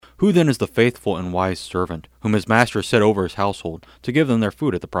Who then is the faithful and wise servant, whom his master set over his household, to give them their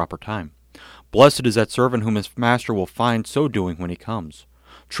food at the proper time? Blessed is that servant whom his master will find so doing when he comes.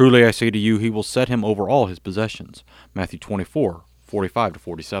 Truly I say to you, he will set him over all his possessions. Matthew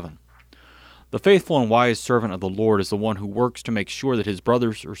 24:45-47. The faithful and wise servant of the Lord is the one who works to make sure that his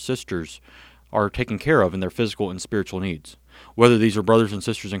brothers or sisters are taken care of in their physical and spiritual needs, whether these are brothers and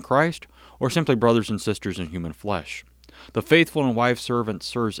sisters in Christ or simply brothers and sisters in human flesh. The faithful and wise servant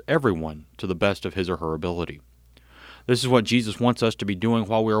serves everyone to the best of his or her ability. This is what Jesus wants us to be doing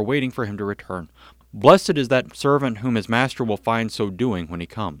while we are waiting for him to return. Blessed is that servant whom his master will find so doing when he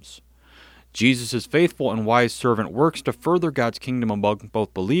comes. Jesus' faithful and wise servant works to further God's kingdom among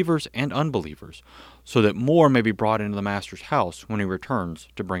both believers and unbelievers, so that more may be brought into the master's house when he returns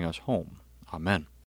to bring us home. Amen.